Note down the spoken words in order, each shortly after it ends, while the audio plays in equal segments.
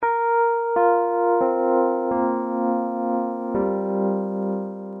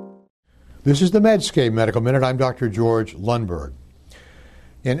This is the Medscape Medical Minute. I'm Dr. George Lundberg.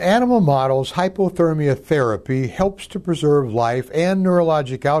 In animal models, hypothermia therapy helps to preserve life and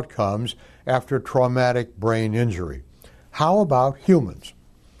neurologic outcomes after traumatic brain injury. How about humans?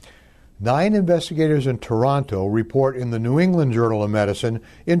 9 investigators in Toronto report in the New England Journal of Medicine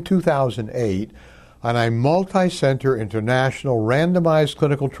in 2008 on a multi-center international randomized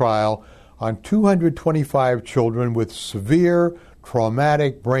clinical trial on 225 children with severe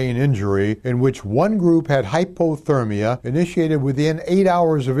traumatic brain injury, in which one group had hypothermia initiated within 8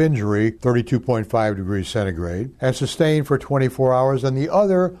 hours of injury, 32.5 degrees centigrade, and sustained for 24 hours, and the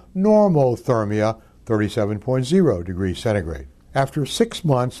other normothermia, 37.0 degrees centigrade. After 6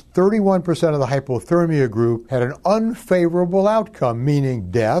 months, 31% of the hypothermia group had an unfavorable outcome, meaning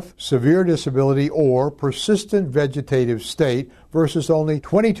death, severe disability, or persistent vegetative state, versus only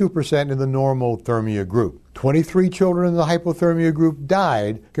 22% in the normothermia group. 23 children in the hypothermia group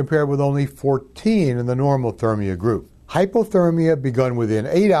died, compared with only 14 in the normothermia group. Hypothermia begun within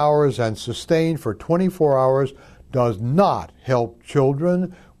 8 hours and sustained for 24 hours does not help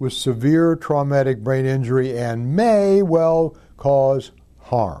children with severe traumatic brain injury and may well cause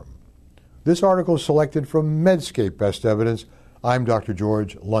harm. This article is selected from Medscape Best Evidence. I'm Dr.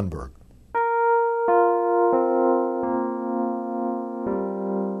 George Lundberg.